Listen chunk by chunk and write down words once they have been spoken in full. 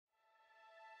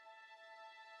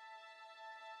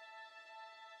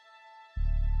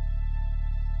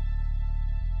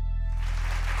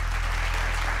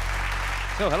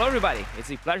So, hello everybody. It's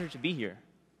a pleasure to be here.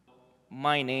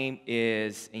 My name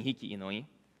is Henrique Inonhe.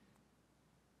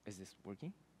 Is this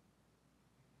working?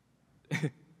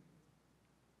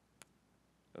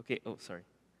 Okay, oh, sorry.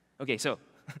 Okay, so,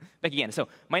 back again. So,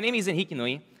 my name is Henrique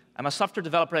Inonhe. I'm a software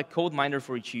developer at CodeMiner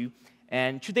for Henrqiue,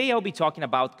 and today I'll be talking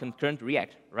about Concurrent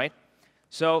React, right?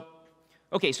 So,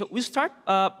 okay, so we start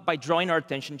by drawing our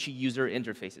attention to user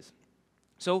interfaces.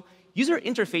 So, user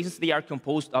interfaces, they are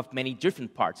composed of many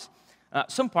different parts.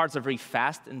 Some parts are very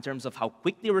fast in terms of how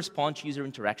quick they respond to user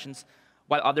interactions,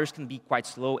 while others can be quite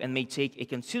slow and may take a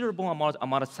considerable amount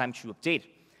of time to update.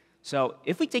 So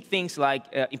if we take things like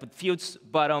input fields,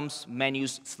 buttons,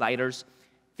 menus, sliders,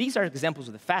 these are examples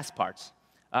of the fast parts.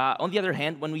 On the other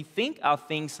hand, when we think of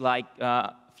things like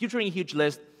filtering a huge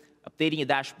list, updating a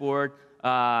dashboard,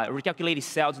 recalculating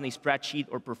cells in a spreadsheet,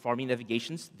 or performing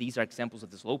navigations, these are examples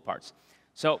of the slow parts.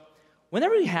 So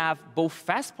whenever we have both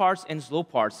fast parts and slow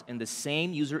parts in the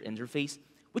same user interface,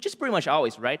 which is pretty much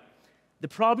always, right? The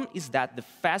problem is that the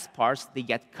fast parts, they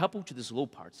get coupled to the slow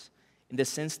parts, in the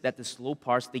sense that the slow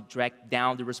parts, they drag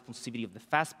down the responsivity of the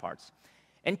fast parts.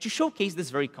 And to showcase this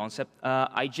very concept,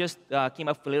 I just came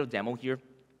up with a little demo here.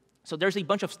 So there's a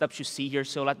bunch of steps you see here,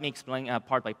 so let me explain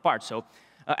part by part. So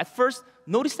at first,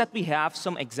 notice that we have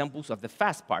some examples of the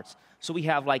fast parts. So we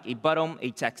have like a button,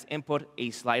 a text input,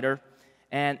 a slider.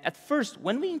 And at first,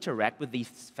 when we interact with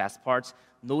these fast parts,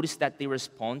 notice that they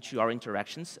respond to our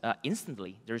interactions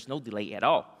instantly. There's no delay at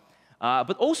all.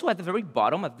 But also at the very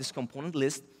bottom of this component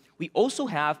list, we also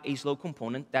have a slow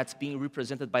component that's being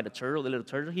represented by the turtle, the little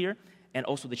turtle here, and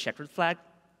also the checkered flag.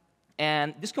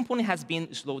 And this component has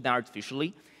been slowed down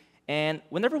artificially. And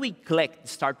whenever we click the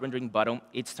Start Rendering button,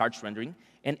 it starts rendering.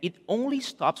 And it only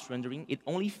stops rendering, it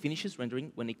only finishes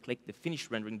rendering when we click the Finish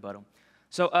Rendering button.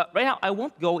 So right now, I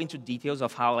won't go into details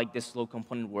of how this slow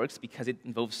component works because it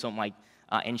involves some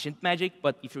ancient magic.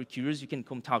 But if you're curious, you can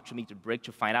come talk to me to break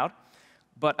to find out.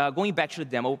 But going back to the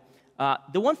demo,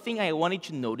 the one thing I wanted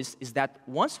to notice is that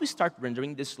once we start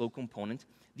rendering this slow component,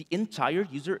 the entire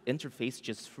user interface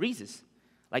just freezes.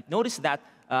 Like notice that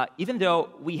even though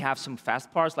we have some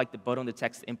fast parts like the button, the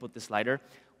text input, the slider,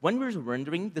 when we're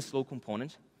rendering the slow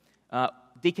component,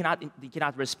 they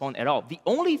cannot respond at all. The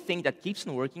only thing that keeps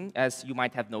on working, as you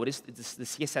might have noticed, is the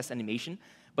CSS animation,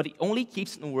 but it only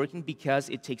keeps on working because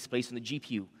it takes place on the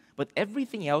GPU. But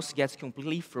everything else gets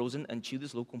completely frozen until the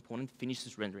slow component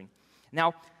finishes rendering.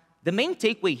 Now, the main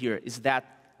takeaway here is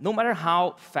that no matter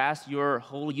how fast your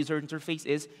whole user interface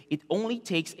is, it only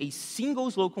takes a single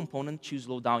slow component to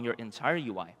slow down your entire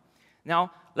UI.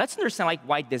 Now, let's understand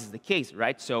why this is the case,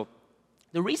 right? So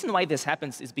the reason why this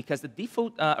happens is because the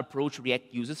default approach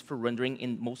React uses for rendering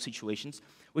in most situations,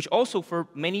 which also for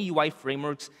many UI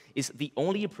frameworks is the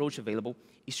only approach available,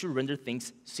 is to render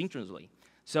things synchronously.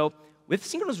 So with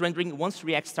synchronous rendering, once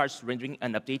React starts rendering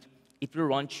an update, it will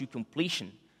run to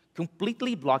completion,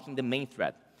 completely blocking the main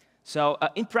thread. So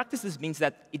in practice, this means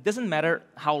that it doesn't matter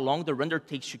how long the render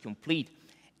takes to complete.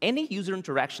 Any user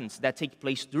interactions that take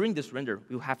place during this render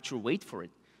will have to wait for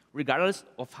it, regardless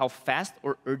of how fast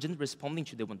or urgent responding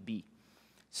to them would be.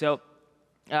 So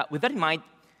with that in mind,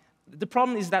 the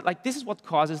problem is that this is what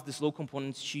causes the slow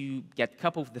components to get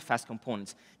coupled with the fast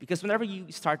components. Because whenever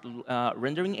you start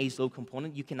rendering a slow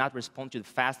component, you cannot respond to the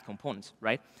fast components,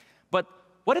 right? But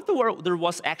what if there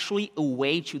was actually a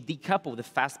way to decouple the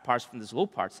fast parts from the slow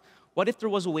parts? What if there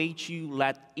was a way to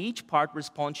let each part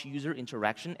respond to user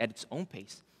interaction at its own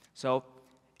pace? So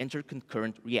enter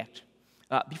Concurrent React.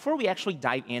 Before we actually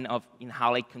dive in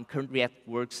how Concurrent React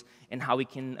works and how we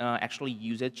can actually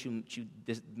use it to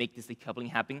make this decoupling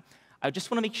happen, I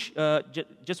just want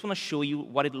to show you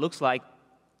what it looks like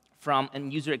from a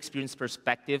user experience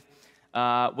perspective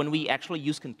when we actually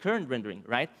use concurrent rendering,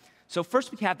 right? So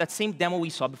first we have that same demo we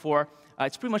saw before.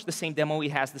 It's pretty much the same demo.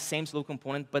 It has the same slow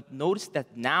component, but notice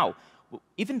that now,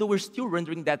 even though we're still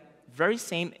rendering that very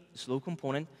same slow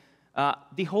component,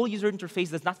 the whole user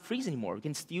interface does not freeze anymore. We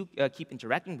can still keep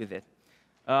interacting with it.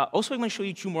 Also, I'm going to show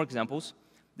you two more examples.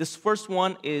 This first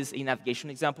one is a navigation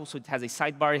example. So it has a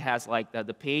sidebar. It has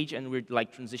the page, and we're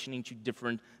transitioning to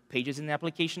different pages in the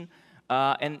application.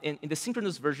 And in the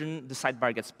synchronous version, the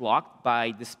sidebar gets blocked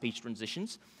by this page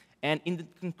transitions. And in the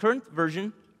concurrent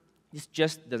version, this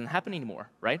just doesn't happen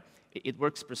anymore, right? It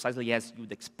works precisely as you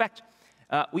would expect.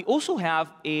 We also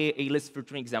have a list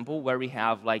filtering example where we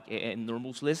have a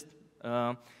normals list.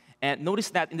 And notice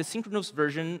that in the synchronous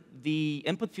version, the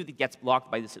input field gets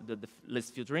blocked by the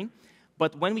list filtering.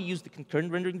 But when we use the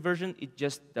concurrent rendering version, it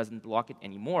just doesn't block it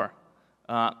anymore.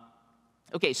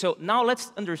 OK, so now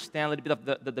let's understand a little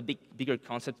bit of the bigger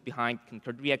concept behind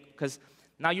Concurrent React, because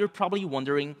now you're probably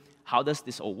wondering, how does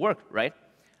this all work, right?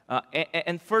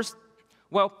 And first,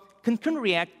 well, Concurrent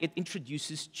React, it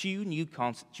introduces two new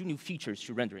features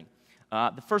to rendering.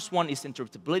 The first one is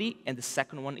interruptibility, and the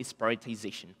second one is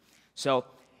prioritization. So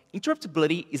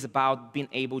interruptibility is about being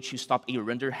able to stop a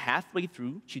render halfway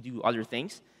through to do other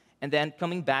things, and then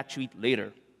coming back to it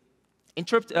later.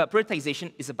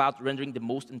 Prioritization is about rendering the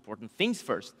most important things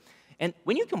first. And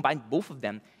when you combine both of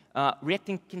them,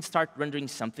 React can start rendering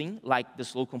something like the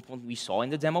slow component we saw in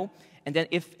the demo. And then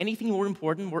if anything more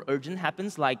important, more urgent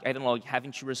happens, like, I don't know, like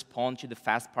having to respond to the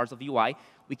fast parts of the UI,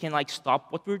 we can like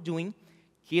stop what we're doing,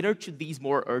 cater to these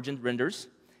more urgent renders.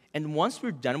 And once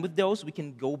we're done with those, we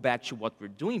can go back to what we're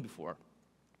doing before.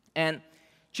 And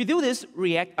to do this,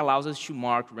 React allows us to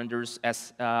mark renders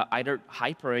as either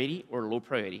high priority or low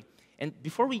priority. And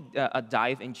before we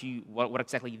dive into what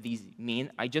exactly these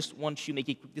mean, I just want to make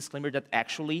a quick disclaimer that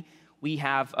actually we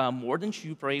have more than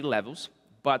 2 priority levels,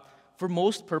 but for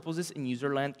most purposes in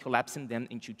userland, collapsing them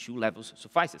into 2 levels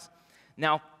suffices.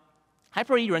 Now, high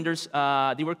priority renders,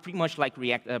 they work pretty much like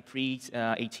React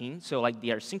pre-18. So like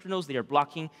they are synchronous, they are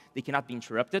blocking, they cannot be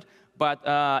interrupted. But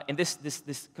in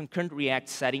this concurrent React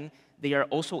setting, they are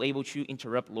also able to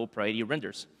interrupt low priority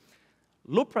renders.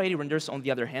 Low priority renders, on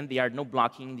the other hand, they are no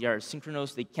blocking, they are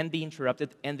synchronous, they can be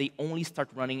interrupted, and they only start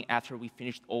running after we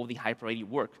finished all the high priority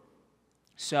work.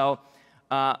 So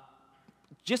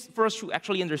just for us to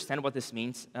actually understand what this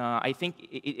means, I think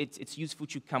it's useful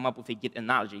to come up with a Git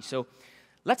analogy. So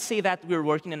let's say that we're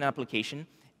working in an application,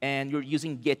 and you're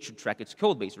using Git to track its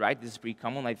code base, right? This is pretty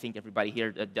common. I think everybody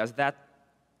here does that.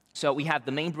 So we have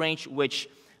the main branch, which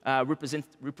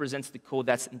represents the code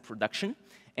that's in production.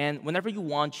 And whenever you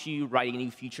want to write a new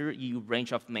feature, you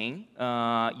branch off main,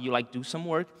 you like do some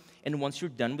work, and once you're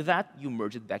done with that, you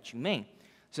merge it back to main.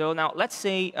 So now let's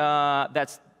say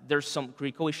there's some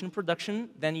critical issue in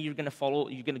production, then you're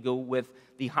gonna go with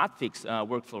the hotfix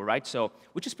workflow, right? So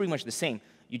which is pretty much the same.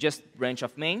 You just branch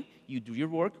off main, you do your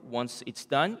work. Once it's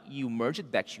done, you merge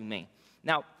it back to main.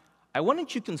 Now, I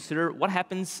wanted you to consider what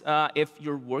happens if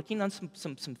you're working on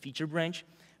some feature branch,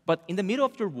 but in the middle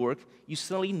of your work, you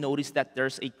suddenly notice that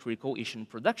there's a critical issue in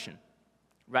production,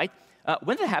 right?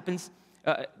 When that happens,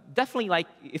 definitely, like,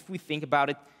 if we think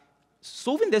about it,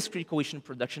 solving this critical issue in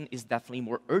production is definitely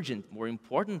more urgent, more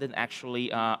important than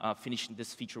actually finishing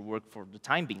this feature work for the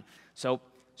time being. So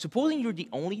supposing you're the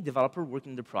only developer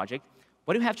working on the project,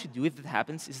 what you have to do if that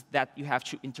happens is that you have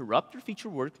to interrupt your feature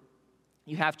work,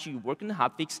 you have to work on the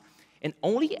hotfix, and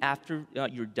only after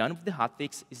you're done with the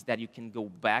hotfix is that you can go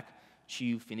back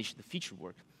to finish the feature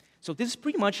work. So this is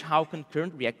pretty much how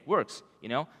Concurrent React works, you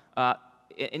know?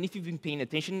 And if you've been paying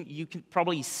attention, you can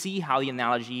probably see how the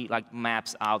analogy like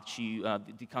maps out to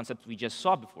the concept we just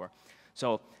saw before.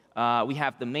 So we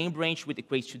have the main branch, which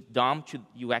equates to DOM,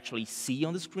 you actually see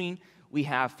on the screen. We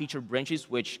have feature branches,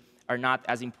 which are not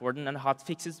as important than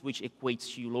hotfixes, which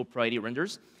equates to low priority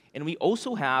renders. And we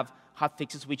also have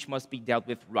hotfixes which must be dealt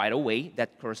with right away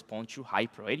that correspond to high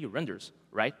priority renders,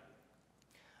 right?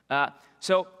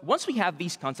 So once we have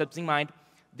these concepts in mind,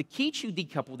 the key to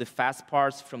decouple the fast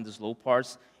parts from the slow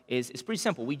parts is pretty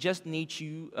simple. We just need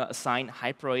to assign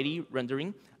high priority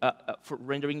rendering for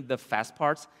rendering the fast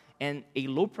parts and a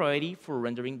low priority for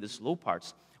rendering the slow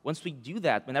parts. Once we do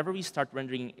that, whenever we start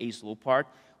rendering a slow part,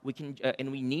 we can, and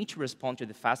we need to respond to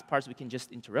the fast parts, we can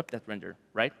just interrupt that render,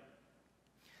 right?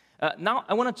 Now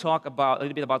I want to talk a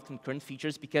little bit about concurrent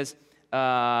features because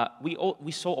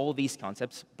we saw all these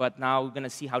concepts, but now we're going to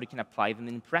see how we can apply them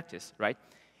in practice, right?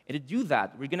 And to do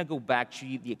that, we're going to go back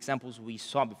to the examples we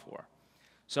saw before.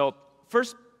 So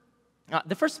first,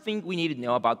 the first thing we need to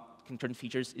know about concurrent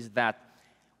features is that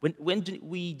when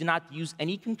we do not use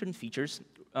any concurrent features,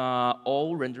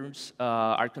 all renders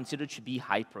are considered to be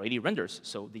high priority renders.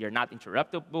 So they are not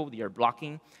interruptible, they are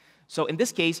blocking. So in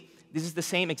this case, this is the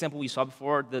same example we saw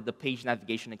before, the page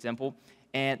navigation example.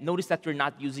 And notice that we're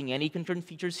not using any concurrent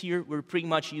features here. We're pretty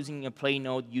much using a plain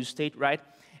node use state, right?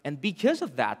 And because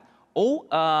of that, all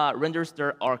renders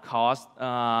that are caused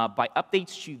by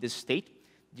updates to this state,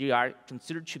 they are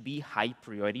considered to be high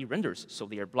priority renders. So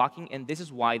they are blocking, and this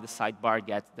is why the sidebar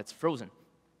gets frozen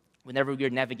whenever we are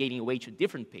navigating away to a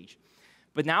different page.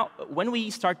 But now, when we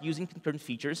start using concurrent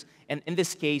features, and in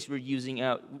this case, we're using,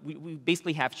 we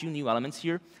basically have 2 new elements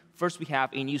here. First, we have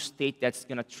a new state that's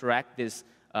going to track this,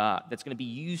 that's going to be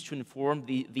used to inform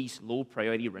these low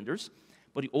priority renders.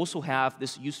 But we also have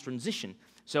this use transition.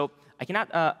 So I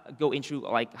cannot go into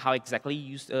like how exactly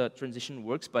use transition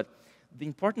works, but the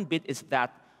important bit is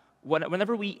that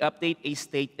whenever we update a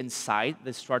state inside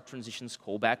the start transitions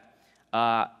callback,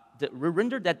 the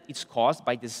render that is caused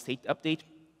by this state update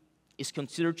is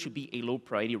considered to be a low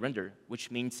priority render,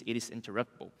 which means it is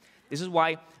interruptible. This is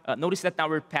why, notice that now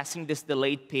we're passing this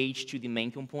delayed page to the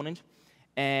main component.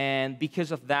 And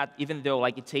because of that, even though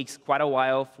like it takes quite a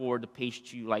while for the page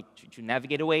to to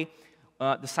navigate away,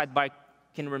 the sidebar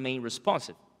can remain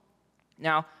responsive.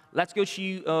 Now, let's go to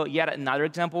yet another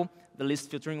example, the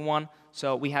list filtering one.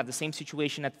 So we have the same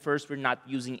situation. At first, we're not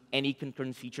using any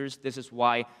concurrent features. This is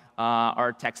why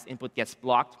our text input gets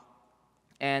blocked.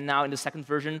 And now in the second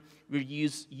version, we're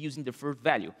using deferred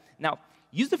value. Now,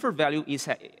 use deferred value is,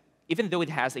 even though it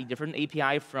has a different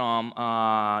API from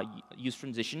use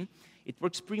transition, it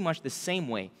works pretty much the same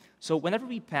way. So whenever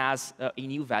we pass a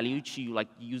new value to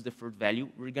use deferred value,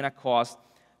 we're going to cause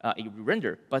a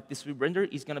re-render. But this re-render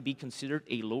is going to be considered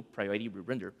a low priority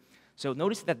re-render. So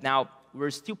notice that now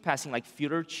we're still passing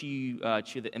filter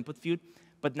to the input field,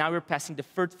 but now we're passing the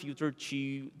deferred filter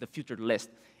to the filtered list.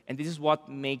 And this is what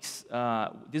makes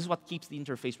this is what keeps the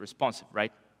interface responsive,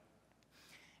 right?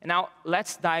 And now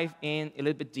let's dive in a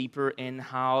little bit deeper in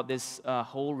how this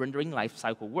whole rendering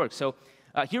lifecycle works. So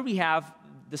here we have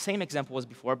the same example as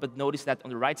before, but notice that on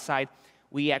the right side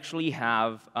we actually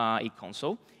have a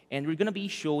console, and we're going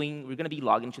to be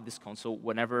logging to this console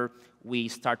whenever we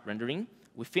start rendering,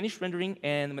 we finish rendering,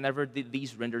 and whenever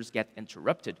these renders get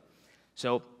interrupted.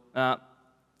 So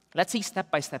let's see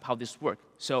step by step how this works.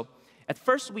 So at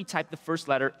first, we type the first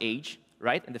letter age,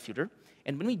 right, in the filter.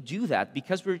 And when we do that,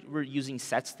 because we're using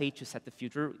set state to set the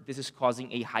filter, this is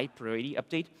causing a high priority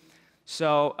update.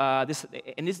 So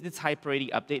this high priority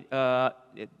update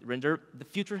render, the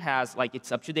filter has,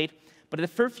 it's up to date, but the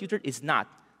deferred filter is not.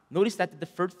 Notice that the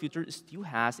deferred filter still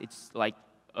has its,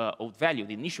 old value,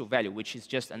 the initial value, which is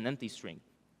just an empty string.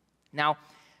 Now,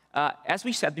 as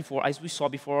we saw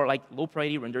before, low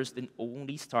priority renders then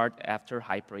only start after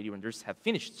high priority renders have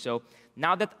finished. So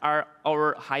now that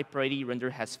our high priority render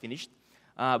has finished,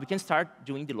 we can start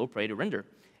doing the low priority render.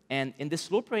 And in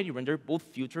this low priority render, both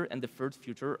filter and deferred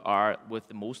filter are with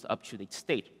the most up-to-date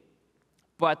state.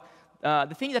 But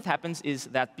the thing that happens is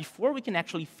that before we can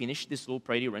actually finish this low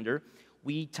priority render,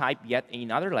 we type yet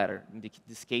another letter, in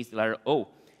this case, the letter O.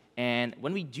 And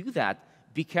when we do that,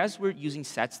 because we're using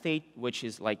set state, which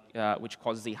is which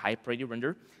causes a high priority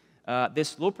render,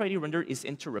 this low priority render is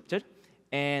interrupted,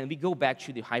 and we go back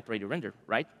to the high priority render,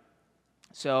 right?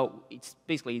 So it's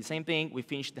basically the same thing. We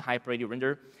finish the high priority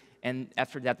render, and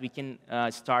after that we can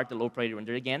start the low priority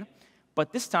render again.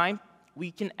 But this time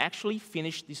we can actually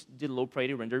finish the low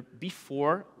priority render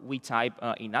before we type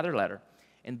another letter,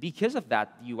 and because of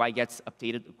that, the UI gets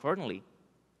updated accordingly.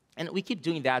 And we keep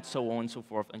doing that, so on and so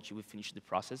forth, until we finish the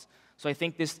process. So I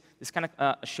think this kind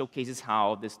of showcases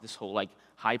how this whole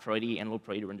high priority and low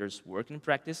priority renders work in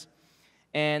practice.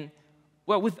 And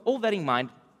well, with all that in mind,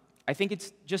 I think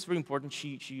it's just very important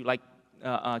to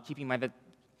keep in mind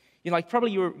that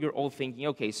probably you're all thinking,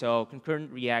 okay, so Concurrent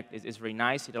React is very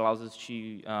nice. It allows us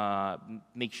to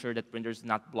make sure that renders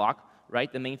not block,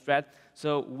 right, the main thread.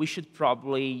 So we should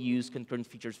probably use concurrent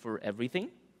features for everything.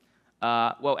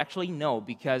 Well, actually, no,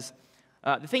 because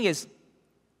the thing is,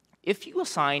 if you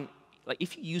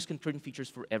use concurrent features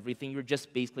for everything, you're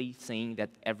just basically saying that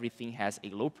everything has a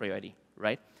low priority,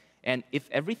 right? And if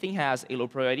everything has a low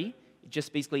priority, it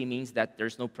just basically means that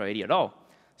there's no priority at all.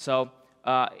 So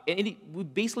we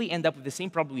basically end up with the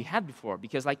same problem we had before,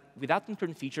 because without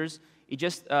concurrent features, it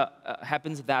just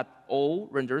happens that all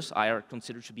renders are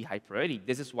considered to be high priority.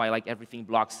 This is why everything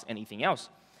blocks anything else.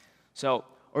 So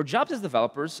our jobs as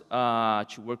developers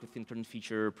to work with concurrent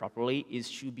feature properly is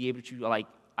to be able to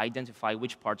identify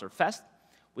which parts are fast,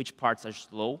 which parts are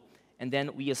slow, and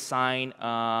then we assign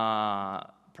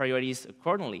priorities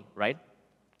accordingly, right?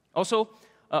 Also,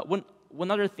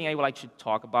 one other thing I would like to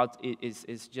talk about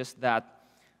is just that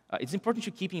it's important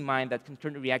to keep in mind that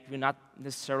Concurrent React will not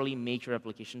necessarily make your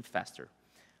application faster,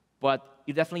 but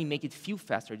you definitely make it feel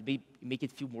faster, make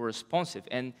it feel more responsive.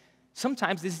 And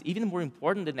sometimes this is even more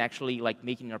important than actually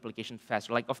making your application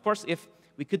faster. Of course, if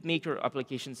we could make our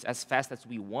applications as fast as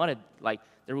we wanted,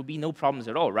 there would be no problems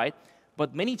at all, right?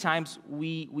 But many times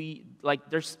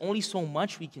there's only so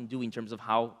much we can do in terms of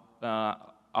how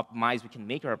optimized we can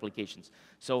make our applications.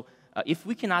 So if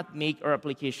we cannot make our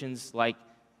applications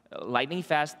lightning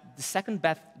fast, the second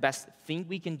best thing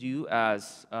we can do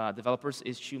as developers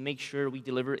is to make sure we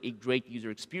deliver a great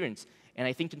user experience. And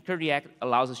I think Concurrent React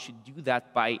allows us to do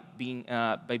that by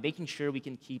making sure we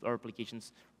can keep our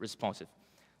applications responsive.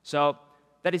 So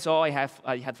that is all I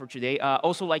had for today.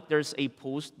 Also, there's a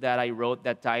post that I wrote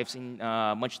that dives in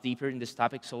much deeper in this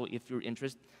topic. So if you're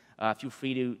interested, feel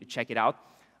free to check it out.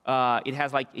 It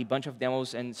has a bunch of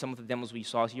demos and some of the demos we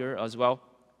saw here as well.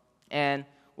 And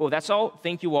well, that's all.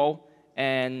 Thank you all,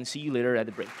 and see you later at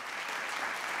the break.